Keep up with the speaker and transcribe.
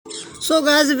So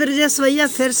guys Brijesh भैया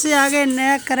फिर से आ गए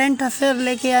नया करंट अफेयर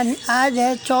लेके। यानी आज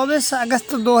है 24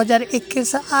 अगस्त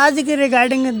 2021। आज के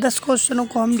रिगार्डिंग 10 क्वेश्चनों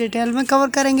को हम डिटेल में कवर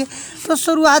करेंगे। तो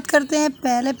शुरुआत करते हैं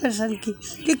पहले प्रश्न की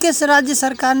कि किस राज्य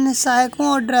सरकार ने सहायकों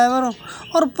और ड्राइवरों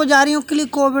और पुजारियों के लिए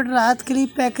कोविड राहत के लिए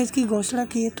पैकेज की घोषणा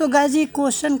की है। तो गाइस ये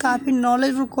क्वेश्चन काफ़ी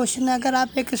नॉलेजफुल क्वेश्चन है। अगर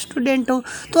आप एक स्टूडेंट हो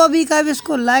तो अभी का भी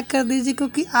इसको लाइक कर दीजिए,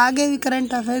 क्योंकि आगे भी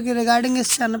करंट अफेयर के रिगार्डिंग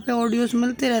इस चैनल पर ऑडियोज़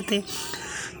मिलते रहते हैं।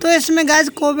 तो इसमें गाइस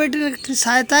कोविड की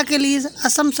सहायता के लिए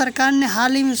असम सरकार ने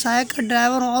हाल ही में सहायक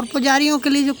ड्राइवरों और पुजारियों के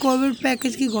लिए जो कोविड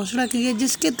पैकेज की घोषणा की है,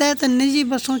 जिसके तहत निजी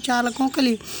बसों चालकों के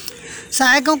लिए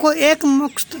सहायकों को एक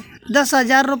मुश्त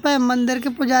 10,000 रुपये, मंदिर के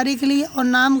पुजारी के लिए और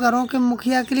नाम घरों के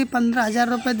मुखिया के लिए 15,000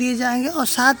 रुपये दिए जाएंगे। और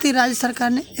साथ ही राज्य सरकार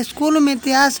ने स्कूलों में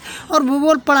इतिहास और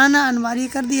भूगोल पढ़ाना अनिवार्य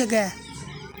कर दिया गया है।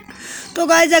 तो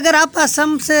गाइज अगर आप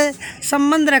असम से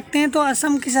संबंध रखते हैं तो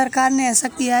असम की सरकार ने ऐसा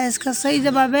किया है। इसका सही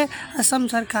जवाब है असम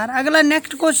सरकार। अगला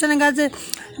नेक्स्ट क्वेश्चन है गाइज,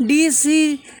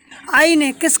 DCI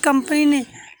ने किस कंपनी ने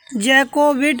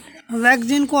जैकोविड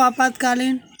वैक्सीन को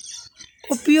आपातकालीन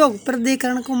उपयोग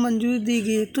प्राधिकरण को मंजूरी दी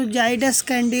गई है? तो जाइडस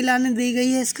कैंडिला ने दी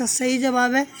गई है। इसका सही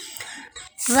जवाब है,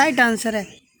 राइट आंसर है।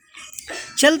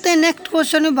 चलते हैं नेक्स्ट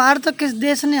क्वेश्चन में, भारत और किस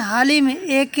देश ने हाल ही में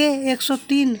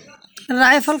AK-103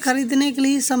 राइफल खरीदने के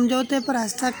लिए समझौते पर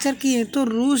हस्ताक्षर किए? तो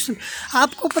रूस।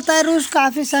 आपको पता है रूस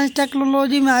काफ़ी साइंस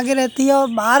टेक्नोलॉजी में आगे रहती है,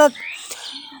 और भारत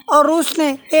और रूस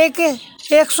ने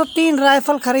AK-103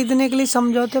 राइफल खरीदने के लिए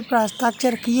समझौते पर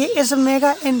हस्ताक्षर किए। इस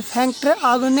मेगा इन्फेंट्री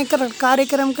आधुनिक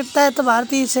कार्यक्रम के तहत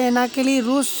भारतीय सेना के लिए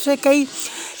रूस से कई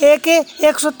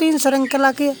AK-103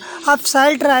 श्रृंखला की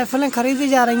असॉल्ट राइफलें खरीदी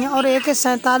जा रही हैं, और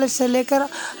AK-47 से लेकर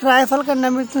राइफल का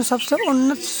नवीनतम सबसे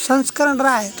उन्नत संस्करण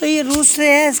रहा है। तो ये रूस से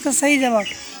है, इसका सही जवाब।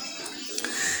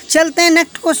 चलते हैं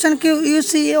नेक्स्ट क्वेश्चन की,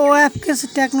 UCOF किस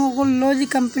टेक्नोलॉजी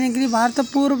कंपनी के लिए भारत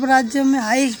पूर्व राज्यों में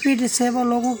हाई स्पीड सेवा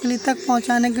लोगों के लिए तक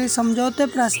पहुंचाने के लिए समझौते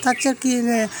पर हस्ताक्षर किए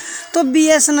गए? तो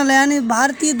BSNL यानी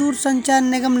भारतीय दूरसंचार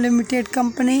निगम लिमिटेड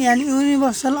कंपनी यानी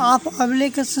यूनिवर्सल ऑफ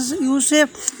एप्लीकेशंस यूसे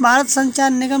भारत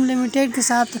संचार निगम लिमिटेड के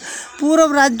साथ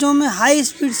पूर्व राज्यों में हाई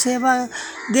स्पीड सेवा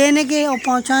देने के और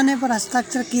पहुँचाने पर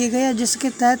हस्ताक्षर किए गए, जिसके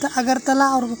तहत अगरतला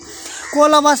और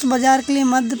कोलाबास बाजार के लिए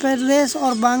मध्य प्रदेश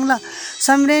और बांग्ला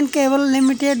समरेन केबल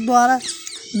लिमिटेड द्वारा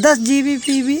 10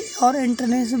 GBPB और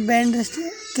इंटरनेशनल बैंड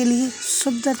के लिए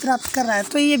सुविधा प्राप्त कर रहा है।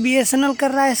 तो ये BSNL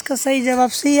कर रहा है, इसका सही जवाब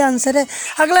सही आंसर है।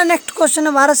 अगला नेक्स्ट क्वेश्चन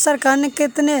है, भारत सरकार ने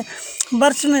कितने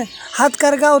वर्ष में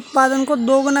हथकरघा उत्पादन को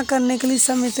दोगुना करने के लिए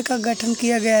समिति का गठन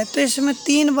किया गया है? तो इसमें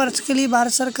 3 वर्ष के लिए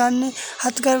भारत सरकार ने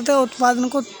हथकरघा उत्पादन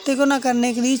को तिगुना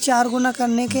करने के लिए 4 गुना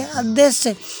करने के उद्देश्य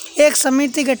से एक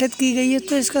समिति गठित की गई है।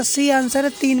 तो इसका सही आंसर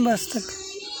है 3 वर्ष तक।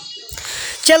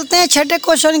 चलते हैं छठे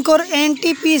क्वेश्चन को,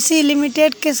 NTPC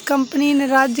लिमिटेड किस कंपनी ने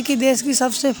राज्य की देश की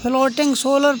सबसे फ्लोटिंग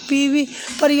सोलर PV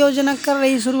परियोजना कर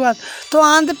रही शुरुआत? तो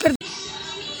Andhra Pradesh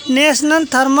national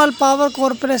thermal power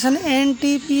corporation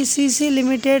NTPC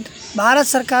limited Bharat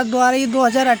सरकार द्वारा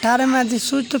 2018 में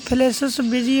अधिसूचित फ्लैश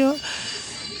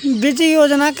बिजली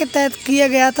योजना के तहत किया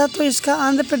गया था। तो इसका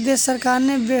आंध्र प्रदेश सरकार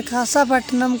ने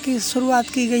विशाखापट्टनम की शुरुआत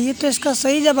की गई है। तो इसका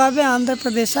सही जवाब है आंध्र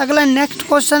प्रदेश। अगला नेक्स्ट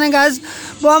क्वेश्चन है गाइस,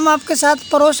 वो हम आपके साथ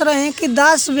परोस रहे हैं कि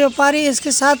दास व्यापारी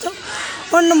इसके साथ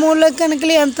उन्मूलन के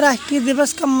लिए अंतर्राष्ट्रीय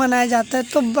दिवस कब मनाया जाता है?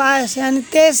 तो 22 यानी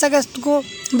 23 अगस्त को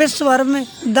विश्व भर में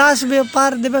दास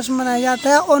व्यापार दिवस मनाया जाता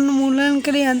है। उन्मूलन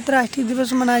के लिए अंतर्राष्ट्रीय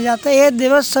दिवस मनाया जाता है। यह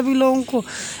दिवस सभी लोगों को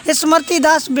स्मृति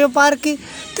दास व्यापार की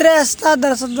तिरस्ता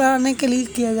दर्शाने के लिए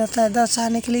किया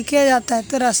जाता है।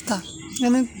 तिरस्ता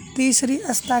यानी तीसरी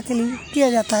अस्था के लिए किया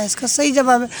जाता है। इसका सही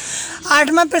जवाब है।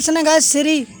 8वां प्रश्न है गाइस,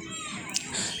 श्री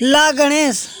ला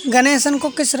गणेशन को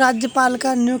किस राज्यपाल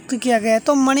का नियुक्त किया गया है?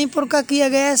 तो मणिपुर का किया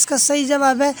गया है। इसका सही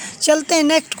जवाब है। चलते हैं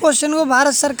नेक्स्ट क्वेश्चन को,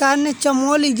 भारत सरकार ने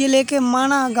चमोली जिले के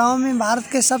माणा गांव में भारत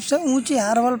के सबसे ऊंची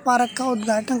हर्बल पार्क का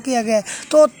उद्घाटन किया गया है।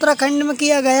 तो उत्तराखंड में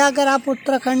किया गया। अगर आप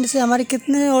उत्तराखंड से हमारी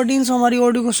कितने ऑडियंस हमारी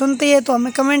ऑडियो को सुनते हैं तो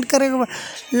हमें कमेंट करें,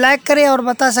 लाइक करें और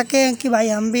बता सकें कि भाई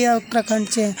हम भी उत्तराखंड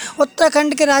से हैं।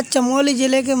 उत्तराखंड के राज्य चमोली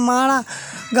जिले के माणा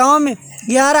गाँव में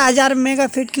 11,000 मेगा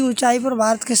फीट की ऊंचाई पर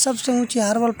भारत के सबसे ऊंचे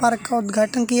हर्बल पार्क का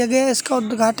उद्घाटन किया गया है। इसका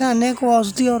उद्घाटन अनेक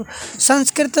औषधि और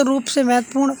सांस्कृतिक रूप से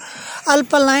महत्वपूर्ण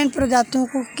अल्पाइन प्रजातियों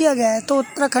को किया गया है। तो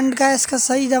उत्तराखंड का है इसका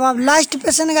सही जवाब। लास्ट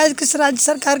प्रश्न है गाइस, किस राज्य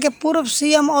सरकार के पूर्व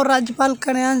CM और राज्यपाल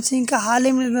कल्याण सिंह का हाल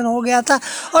ही में निधन हो गया था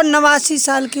और 89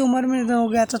 साल की उम्र में निधन हो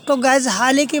गया था? तो गाइस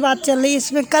हाल ही की बात चल रही है,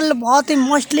 इसमें कल बहुत ही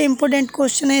मोस्टली इंपॉर्टेंट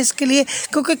क्वेश्चन है इसके लिए,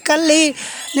 क्योंकि कल ही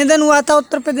निधन हुआ था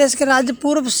उत्तर प्रदेश के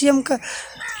पूर्व CM का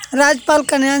राज्यपाल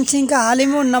कल्याण सिंह का हाल ही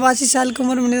में 89 साल की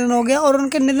उम्र में निधन हो गया। और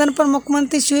उनके निधन पर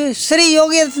मुख्यमंत्री श्री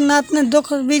योगी आदित्यनाथ ने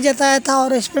दुख भी जताया था,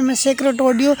 और इस पर मैं सीक्रेट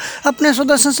ऑडियो अपने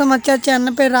सुदर्शन समाचार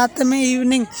चैनल पर रात में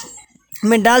इवनिंग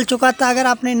में डाल चुका था। अगर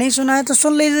आपने नहीं सुना है तो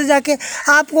सुन लीजिए जाके।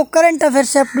 आपको करंट अफेयर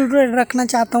से अपडेटेड रखना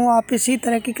चाहता हूँ, आप इसी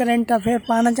तरह की करंट अफेयर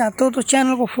पाना चाहते हो तो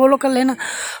चैनल को फॉलो कर लेना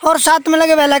और साथ में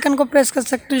लगे बेल आइकन को प्रेस कर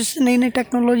सकते हो, जिससे नई नई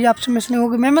टेक्नोलॉजी आपसे मिस नहीं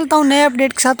होगी। मैं मिलता हूँ नए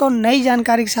अपडेट के साथ और नई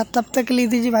जानकारी के साथ। तब तक के लिए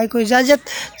दीजिए भाई को इजाज़त।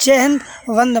 जय हिंद,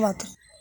 वंदे मातरम।